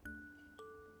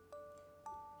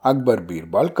அக்பர்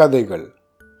பீர்பால் கதைகள்.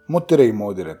 முத்திரை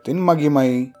மோதிரத்தின் மகிமை.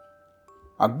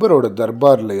 அக்பரோட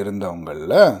தர்பாரில்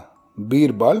இருந்தவங்கள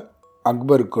பீர்பால்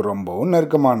அக்பருக்கு ரொம்பவும்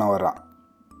நெருக்கமானவரான்.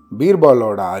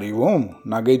 பீர்பாலோட அறிவும்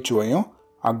நகைச்சுவையும்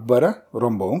அக்பரை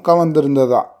ரொம்பவும்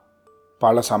கவர்ந்திருந்ததா.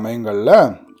 பல சமயங்களில்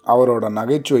அவரோட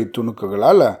நகைச்சுவை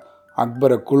துணுக்குகளால்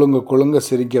அக்பரை குலுங்க குலுங்க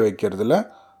சிரிக்க வைக்கிறதுல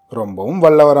ரொம்பவும்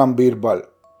வல்லவராம் பீர்பால்.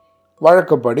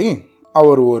 வழக்கப்படி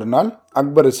அவர் ஒரு நாள்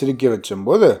அக்பரை சிரிக்க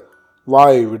வச்சும்போது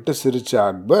வாயை விட்டு சிரிச்ச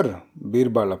அக்பர்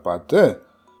பீர்பாலை பார்த்து,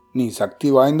 நீ சக்தி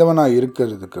வாய்ந்தவனா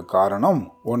இருக்கிறதுக்கு காரணம்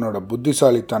உன்னோட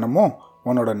புத்திசாலித்தனமும்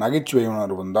உன்னோட நகைச்சுவை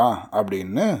உணர்வும் தான்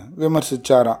அப்படின்னு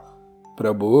விமர்சிச்சாராம்.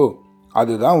 பிரபு,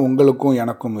 அதுதான் உங்களுக்கும்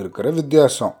எனக்கும் இருக்கிற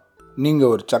வித்தியாசம்.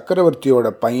 நீங்கள் ஒரு சக்கரவர்த்தியோட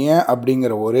பையன்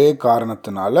அப்படிங்கிற ஒரே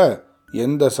காரணத்தினால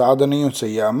எந்த சாதனையும்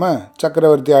செய்யாமல்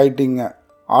சக்கரவர்த்தி ஆயிட்டீங்க.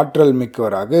 ஆற்றல்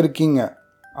மிக்கவராக இருக்கீங்க.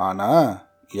 ஆனால்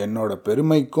என்னோட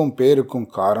பெருமைக்கும் பேருக்கும்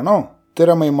காரணம்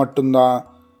திறமை மட்டும்தான்.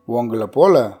 உங்களை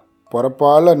போல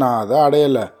பொறப்பால் நான் அதை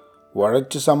அடையலை,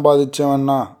 உழைச்சி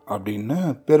சம்பாதிச்சவன்னா அப்படின்னு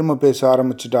பெருமை பேச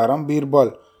ஆரம்பிச்சிட்டாராம்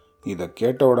பீர்பால். இதை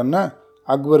கேட்ட உடனே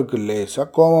அக்பருக்கு லேசாக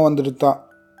கோபம் வந்துடுத்தான்.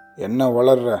 என்ன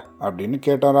வளர்ற அப்படின்னு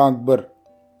கேட்டாராம் அக்பர்.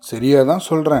 சரியாக தான்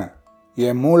சொல்கிறேன்,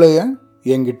 என் மூளையை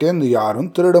என்கிட்டேருந்து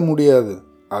யாரும் திருட முடியாது.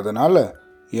 அதனால்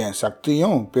என்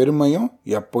சக்தியும் பெருமையும்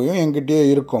எப்போயும் என்கிட்டயே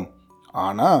இருக்கும்.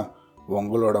 ஆனால்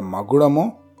உங்களோட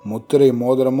மகுடமும் முத்திரை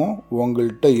மோதிரமும்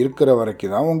உங்கள்கிட்ட இருக்கிற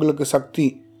வரைக்கும் தான் உங்களுக்கு சக்தி.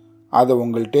 அதை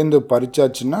உங்கள்கிட்டேருந்து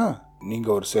பறிச்சாச்சுன்னா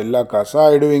நீங்கள் ஒரு செல்லா காசாக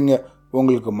ஆயிடுவீங்க,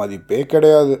 உங்களுக்கு மதிப்பே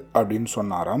கிடையாது அப்படின்னு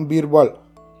சொன்னாராம் பீர்பால்.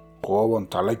 கோபம்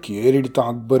தலைக்கு ஏறிடுத்தான்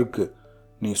அக்பருக்கு.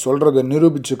 நீ சொல்கிறத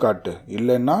நிரூபிச்சு காட்டு,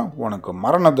 இல்லைன்னா உனக்கு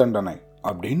மரண தண்டனை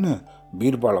அப்படின்னு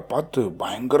பீர்பாலை பார்த்து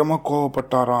பயங்கரமாக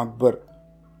கோவப்பட்டாராம் அக்பர்.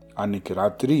 அன்னைக்கு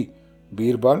ராத்திரி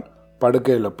பீர்பால்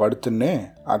படுக்கையில் படுத்துன்னே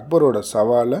அக்பரோட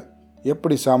சவாலை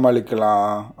எப்படி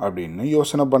சமாளிக்கலாம் அப்படின்னு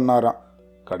யோசனை பண்ணாராம்.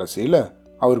 கடைசியில்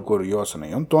அவருக்கு ஒரு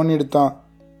யோசனையும் தோணிடுத்தான்.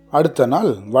 அடுத்த நாள்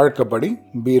வழக்கப்படி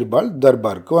பீர்பால்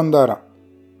தர்பாருக்கு வந்தாராம்.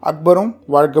 அக்பரும்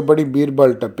வழக்கப்படி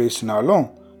பீர்பால்கிட்ட பேசினாலும்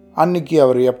அன்னைக்கு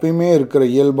அவர் எப்பயுமே இருக்கிற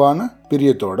இயல்பான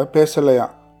பிரியத்தோட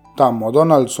பேசலையாம். தான்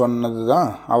நாள் சொன்னது தான்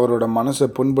அவரோட மனசை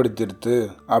புண்படுத்திடுத்து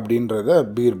அப்படின்றத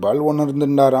பீர்பால்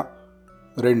உணர்ந்துட்டாராம்.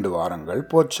 2 வாரங்கள்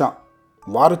போச்சான்.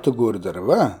 வாரத்துக்கு ஒரு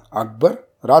தடவை அக்பர்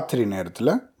ராத்திரி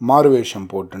நேரத்தில் மாறுவேஷம்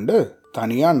போட்டுண்டு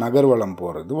தனியாக நகர்வலம்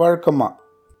போகிறது வழக்கமா.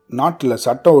 நாட்டில்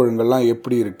சட்ட ஒழுங்கெல்லாம்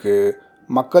எப்படி இருக்குது,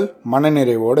 மக்கள்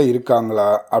மனநிறைவோடு இருக்காங்களா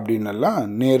அப்படின்னெல்லாம்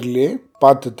நேர்லேயே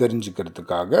பார்த்து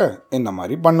தெரிஞ்சுக்கிறதுக்காக இந்த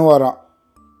மாதிரி பண்ணுவாராம்.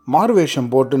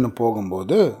 மாறுவேஷம் போட்டுன்னு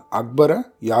போகும்போது அக்பரை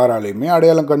யாராலையுமே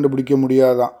அடையாளம் கண்டுபிடிக்க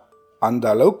முடியாதான். அந்த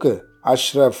அளவுக்கு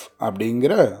அஷ்ரஃப்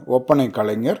அப்படிங்கிற ஒப்பனை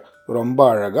கலைஞர் ரொம்ப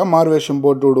அழகாக மாறுவேஷம்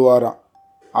போட்டு விடுவாராம்.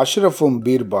 அஷ்ரஃபும்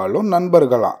பீர்பாலும்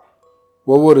நண்பர்களாம்.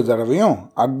 ஒவ்வொரு தடவையும்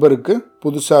அக்பருக்கு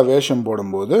புதுசாக வேஷம்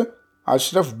போடும்போது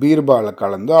அஷ்ரஃப் பீர்பாலை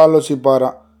கலந்து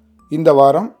ஆலோசிப்பாராம். இந்த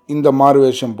வாரம் இந்த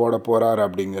மாறுவேஷம் போட போகிறார்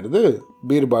அப்படிங்கிறது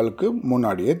பீர்பாலுக்கு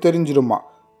முன்னாடியே தெரிஞ்சிருமா.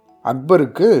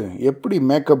 அக்பருக்கு எப்படி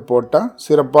மேக்கப் போட்டால்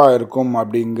சிறப்பாக இருக்கும்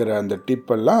அப்படிங்கிற அந்த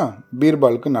டிப்பெல்லாம்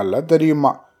பீர்பாலுக்கு நல்லா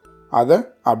தெரியுமா. அதை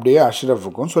அப்படியே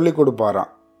அஷ்ரஃபுக்கும் சொல்லி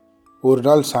கொடுப்பாராம். ஒரு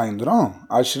நாள் சாயந்தரம்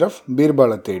அஷ்ரஃப்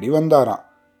பீர்பாலை தேடி வந்தாராம்.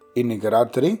 இன்னைக்கு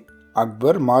ராத்திரி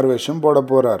அக்பர் மாறுவேஷம் போட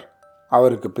போகிறார்,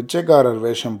 அவருக்கு பிச்சைக்காரர்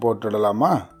வேஷம் போட்டுடலாமா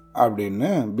அப்படின்னு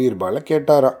பீர்பாலை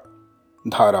கேட்டாராம்.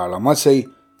 தாராளமாக செய்,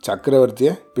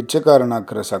 சக்கரவர்த்தியை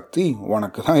பிச்சைக்காரனாக்குற சக்தி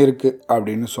உனக்கு தான் இருக்குது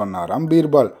அப்படின்னு சொன்னாராம்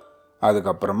பீர்பால்.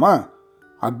 அதுக்கப்புறமா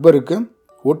அக்பருக்கு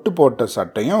ஒட்டு போட்ட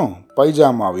சட்டையும்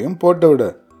பைஜாமாவையும் போட்டு விடு,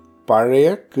 பழைய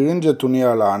கிழிஞ்ச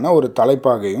துணியாலான ஒரு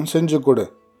தலைப்பாகையும் செஞ்சு கொடு,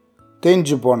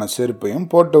 தேஞ்சு போன செருப்பையும்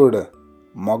போட்டு விடு,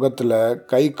 முகத்தில்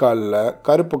கை காலில்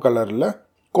கருப்பு கலரில்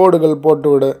கோடுகள் போட்டு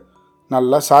விடு,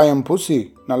 நல்லா சாயம் பூசி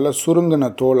நல்லா சுருங்கின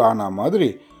தோல் ஆன மாதிரி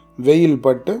வெயில்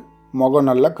பட்டு முகம்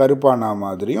நல்லா கருப்பான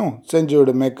மாதிரியும் செஞ்சு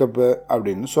விடு மேக்கப்பு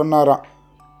அப்படின்னு சொன்னாராம்.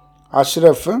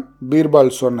 அஷ்ரஃப்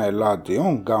பீர்பால் சொன்ன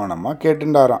எல்லாத்தையும் கவனமாக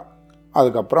கேட்டுண்டாராம்.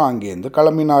 அதுக்கப்புறம் அங்கேருந்து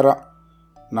கிளம்பினாராம்.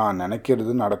 நான்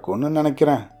நினைக்கிறது நடக்கும்னு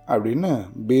நினைக்கிறேன் அப்படின்னு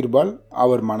பீர்பால்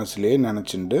அவர் மனசுலேயே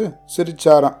நினச்சிண்டு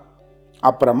சிரிச்சாராம்.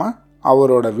 அப்புறமா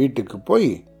அவரோட வீட்டுக்கு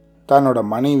போய் தன்னோட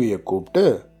மனைவியை கூப்பிட்டு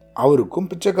அவருக்கும்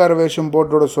பிச்சைக்கார வேஷம்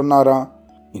போட்டுவிட சொன்னாராம்.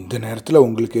 இந்த நேரத்தில்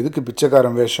உங்களுக்கு எதுக்கு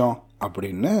பிச்சைக்காரன் வேஷம்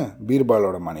அப்படின்னு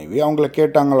பீர்பாலோட மனைவி அவங்கள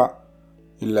கேட்டாங்களாம்.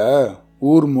 இல்லை,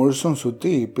 ஊர் முழுசும்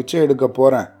சுற்றி பிச்சை எடுக்க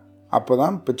போகிறேன், அப்போ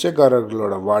தான்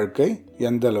பிச்சைக்காரர்களோட வாழ்க்கை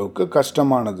எந்த அளவுக்கு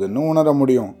கஷ்டமானதுன்னு உணர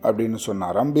முடியும் அப்படின்னு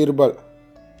சொன்னாராம் பீர்பால்.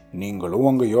 நீங்களும்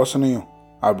உங்கள் யோசனையும்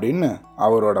அப்படின்னு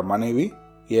அவரோட மனைவி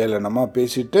ஏளனமாக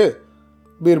பேசிட்டு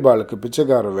பீர்பாலுக்கு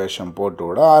பிச்சைக்கார வேஷம் போட்டு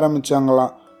விட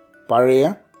ஆரம்பித்தாங்களாம். பழைய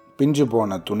பிஞ்சு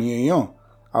போன துணியையும்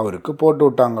அவருக்கு போட்டு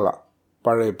விட்டாங்களாம்.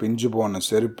 பழைய பிஞ்சு போன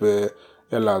செருப்பு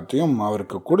எல்லாத்தையும்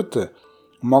அவருக்கு கொடுத்து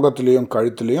முகத்துலேயும்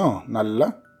கழுத்துலேயும் நல்லா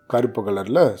கருப்பு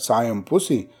கலரில் சாயம்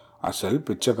பூசி அசல்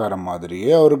பிச்சைக்காரன்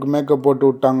மாதிரியே அவருக்கு மேக்கப் போட்டு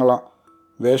விட்டாங்களாம்.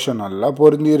 வேஷம் நல்லா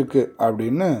பொருந்தியிருக்கு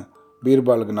அப்படின்னு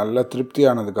பீர்பாலுக்கு நல்லா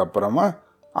திருப்தியானதுக்கு அப்புறமா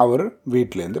அவர்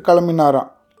வீட்டிலேருந்து கிளம்பினாராம்.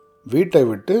 வீட்டை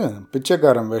விட்டு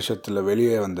பிச்சைக்காரன் வேஷத்தில்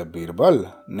வெளியே வந்த பீர்பால்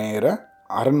நேர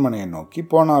அரண்மனையை நோக்கி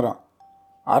போனாராம்.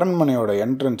 அரண்மனையோட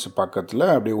என்ட்ரன்ஸ் பக்கத்தில்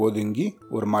அப்படி ஒதுங்கி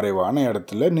ஒரு மறைவான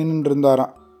இடத்துல நின்று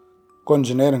இருந்தாராம்.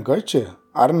 கொஞ்ச நேரம் கழிச்சு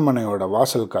அரண்மனையோட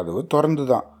வாசல் கதவு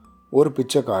திறந்துதான். ஒரு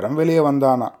பிச்சைக்காரன் வெளியே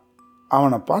வந்தானா.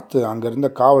 அவனை பார்த்து அங்கிருந்த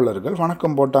காவலர்கள்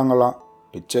வணக்கம் போட்டாங்களாம்.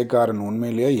 பிச்சைக்காரன்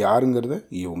உண்மையிலேயே யாருங்கிறத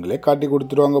இவங்களே காட்டி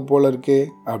கொடுத்துருவாங்க போல இருக்கே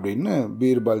அப்படின்னு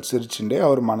பீர்பால் சிரிச்சுட்டே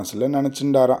அவர் மனசில்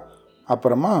நினச்சிண்டாராம்.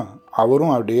 அப்புறமா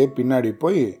அவரும் அப்படியே பின்னாடி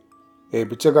போய், ஏய்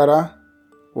பிச்சைக்காரா,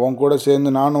 உன் கூட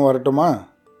சேர்ந்து நானும் வரட்டுமா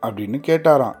அப்படின்னு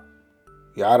கேட்டாராம்.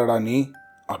 யாரடா நீ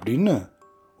அப்படின்னு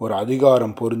ஒரு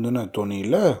அதிகாரம் பொருந்துன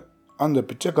தொனியில் அந்த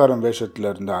பிச்சைக்காரன் வேஷத்தில்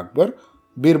இருந்த அக்பர்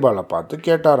பீர்பாலை பார்த்து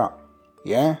கேட்டாராம்.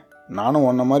 ஏன், நானும்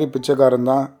உன்ன மாதிரி பிச்சைக்காரன்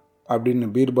தான் அப்படின்னு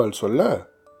பீர்பால் சொல்ல,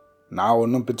 நான்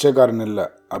ஒன்றும் பிச்சைக்காரன் இல்லை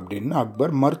அப்படின்னு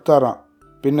அக்பர் மறுத்தாராம்.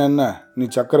 பின்ன என்ன, நீ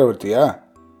சக்கரவர்த்தியா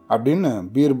அப்படின்னு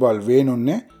பீர்பால்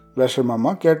வேணும்னே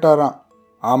விஷமமாக கேட்டாராம்.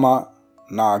 ஆமாம்,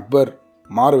 நான் அக்பர்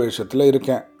மாறு வேஷத்தில்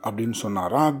இருக்கேன் அப்படின்னு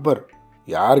சொன்னாராம் அக்பர்.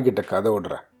 யார்கிட்ட கதை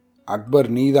விடுற, அக்பர்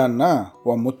நீதான்னா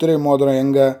உன் முத்திரை மோதிரம்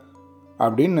எங்க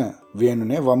அப்படின்னு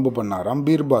வேணும்னே வம்பு பண்ணாராம்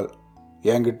பீர்பால்.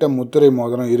 என்கிட்ட முத்திரை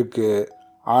மோதிரம் இருக்கு,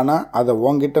 ஆனால் அதை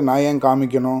உன்கிட்ட நான் ஏன்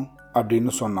காமிக்கணும்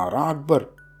அப்படின்னு சொன்னாராம் அக்பர்.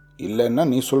 இல்லைன்னா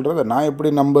நீ சொல்கிறத நான் எப்படி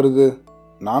நம்புறது,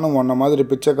 நானும் உன்ன மாதிரி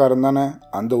பிச்சைக்காரன் தானே,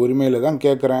 அந்த உரிமையில் தான்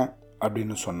கேட்குறேன்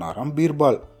அப்படின்னு சொன்னாராம்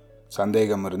பீர்பால்.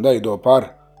 சந்தேகம் இருந்தால் இதோ பார்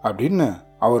அப்படின்னு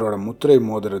அவரோட முத்திரை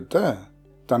மோதிரத்தை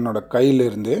தன்னோட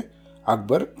கையிலிருந்தே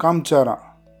அக்பர் காமிச்சாராம்.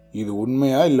 இது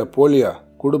உண்மையா இல்லை போலியா,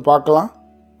 குடு பார்க்கலாம்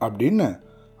அப்படின்னு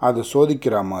அதை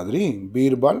சோதிக்கிற மாதிரி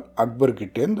பீர்பால்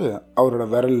அக்பர்கிட்டேருந்து அவரோட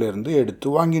விரல்லேருந்து எடுத்து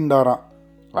வாங்கிண்டாராம்.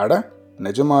 அட,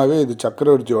 நிஜமாவே இது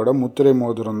சக்கரவர்த்தியோட முத்திரை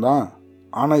மோதிரம் தான்,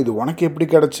 ஆனால் இது உனக்கு எப்படி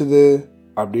கிடச்சிது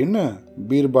அப்படின்னு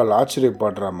பீர்பால்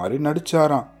ஆச்சரியப்படுற மாதிரி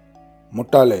நடிச்சாராம்.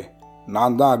 முட்டாளே,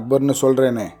 நான் தான் அக்பர்னு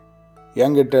சொல்கிறேனே,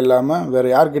 என்கிட்ட இல்லாமல் வேற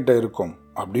யார்கிட்ட இருக்கும்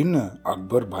அப்படின்னு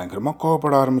அக்பர் பயங்கரமாக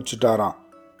கோவப்பட ஆரம்பிச்சிட்டாராம்.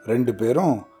 ரெண்டு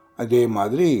பேரும் அதே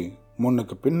மாதிரி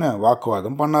முன்னுக்கு பின்ன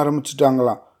வாக்குவாதம் பண்ண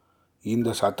ஆரம்பிச்சிட்டாங்களாம். இந்த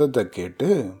சத்தத்தை கேட்டு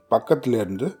பக்கத்துல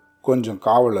இருந்து கொஞ்சம்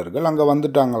காவலர்கள் அங்கே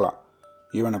வந்துட்டாங்களாம்.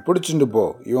 இவனை பிடிச்சிட்டு போ,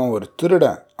 இவன் ஒரு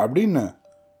திருடன் அப்படின்னு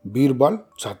பீர்பால்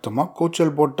சத்தமாக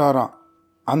கூச்சல் போட்டாராம்.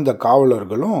 அந்த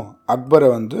காவலர்களும் அக்பரை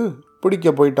வந்து பிடிக்க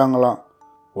போயிட்டாங்களாம்.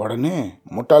 உடனே,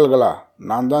 முட்டாள்களா,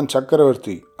 நான் தான்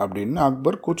சக்கரவர்த்தி அப்படின்னு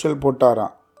அக்பர் கூச்சல்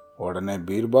போட்டாராம். உடனே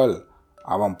பீர்பால்,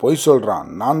 அவன் பொய் சொல்கிறான்,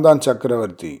 நான் தான்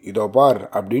சக்கரவர்த்தி, இதோ பார்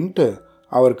அப்படின்ட்டு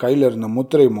அவர் கையில் இருந்த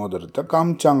முத்திரை மோதிரத்தை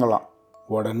காமிச்சாங்களாம்.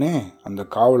 உடனே அந்த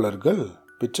காவலர்கள்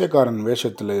பிச்சைக்காரன்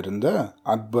வேஷத்தில் இருந்த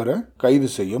அக்பரை கைது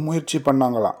செய்ய முயற்சி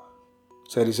பண்ணாங்களாம்.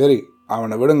 சரி சரி,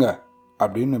 அவனை விடுங்க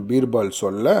அப்படின்னு பீர்பால்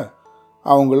சொல்ல,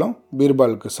 அவங்களும்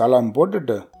பீர்பாலுக்கு சலாம்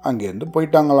போட்டுட்டு அங்கேருந்து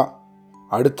போயிட்டாங்களாம்.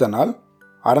 அடுத்த நாள்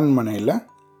அரண்மனையில்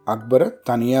அக்பரை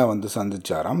தனியாக வந்து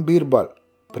சந்திச்சாராம் பீர்பால்.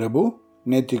 பிரபு,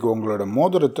 நேத்திக்கு உங்களோட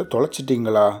மோதிரத்தை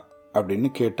தொலைச்சிட்டிங்களா அப்படின்னு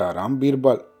கேட்டாராம்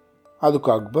பீர்பால்.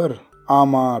 அதுக்கு அக்பர்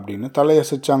ஆமாம் அப்படின்னு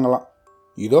தலையசைச்சாங்களாம்.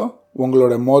 இதோ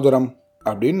உங்களோட மோதிரம்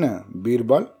அப்படின்னு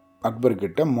பீர்பால்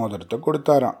அக்பர்கிட்ட மோதிரத்தை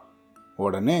கொடுத்தாராம்.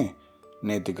 உடனே,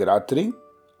 நேத்திக்கு ராத்திரி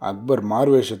அக்பர்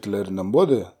மார்வேஷத்தில்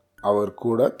இருந்தபோது அவர்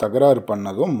கூட தகராறு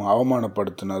பண்ணதும்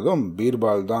அவமானப்படுத்தினதும்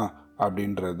பீர்பால் தான்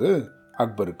அப்படின்றது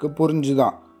அக்பருக்கு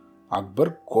புரிஞ்சுதான்.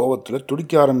 அக்பர் கோவத்தில்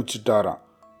துடிக்க ஆரம்பிச்சிட்டாராம்.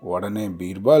 உடனே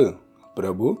பீர்பால்,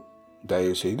 பிரபு,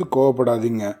 தயவுசெய்து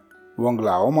கோவப்படாதீங்க,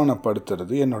 உங்களை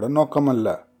அவமானப்படுத்துறது என்னோட நோக்கம் அல்ல.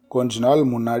 கொஞ்ச நாள்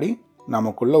முன்னாடி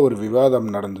நமக்குள்ள ஒரு விவாதம்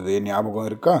நடந்ததே ஞாபகம்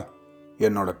இருக்கா?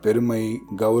 என்னோட பெருமை,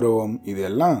 கௌரவம்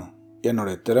இதெல்லாம் என்னோட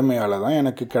திறமையால தான்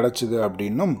எனக்கு கிடைச்சிது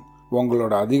அப்படின்னும்,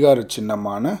 உங்களோட அதிகார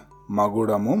சின்னமான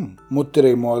மகுடமும்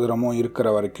முத்திரை மோதிரமும் இருக்கிற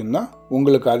வரைக்கும் தான்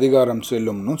உங்களுக்கு அதிகாரம்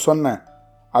செல்லும்னு சொன்னேன்.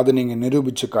 அதை நீங்கள்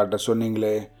நிரூபித்து காட்ட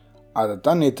சொன்னீங்களே,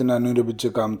 அதைத்தான் நேற்று நான் நிரூபித்து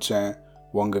காமிச்சேன்.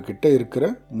 உங்ககிட்ட இருக்கிற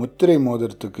முத்திரை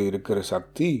மோதிரத்துக்கு இருக்கிற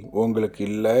சக்தி உங்களுக்கு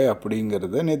இல்லை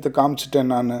அப்படிங்கிறத நேற்று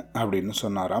காமிச்சிட்டேன் நான் அப்படின்னு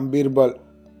சொன்னாராம் பீர்பால்.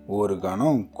 ஒரு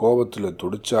கணம் கோபத்தில்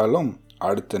துடிச்சாலும்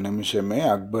அடுத்த நிமிஷமே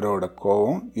அக்பரோட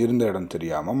கோபம் இருந்த இடம்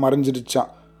தெரியாமல்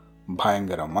மறைஞ்சிருச்சான்.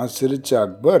 பயங்கரமாக சிரிச்ச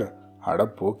அக்பர், அட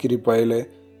போக்கிரி பயலே,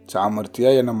 சாமர்த்தியா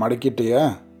என்னை மடக்கிட்டியா,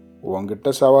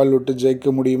 உங்ககிட்ட சவால் விட்டு ஜெயிக்க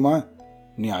முடியுமா,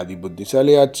 நீ அதி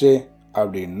புத்திசாலியாச்சே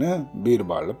அப்படின்னு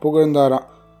பீர்பாலை புகழ்ந்தாராம்.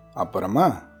 அப்புறமா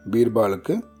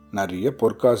பீர்பாலுக்கு நிறைய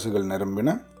பொற்காசுகள் நிரம்பின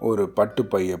ஒரு பட்டு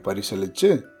பையை பரிசளித்து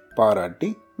பாராட்டி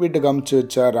வீட்டுக்கு அமுச்சு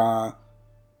வச்சாராம்.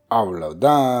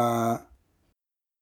 அவ்வளவுதான்.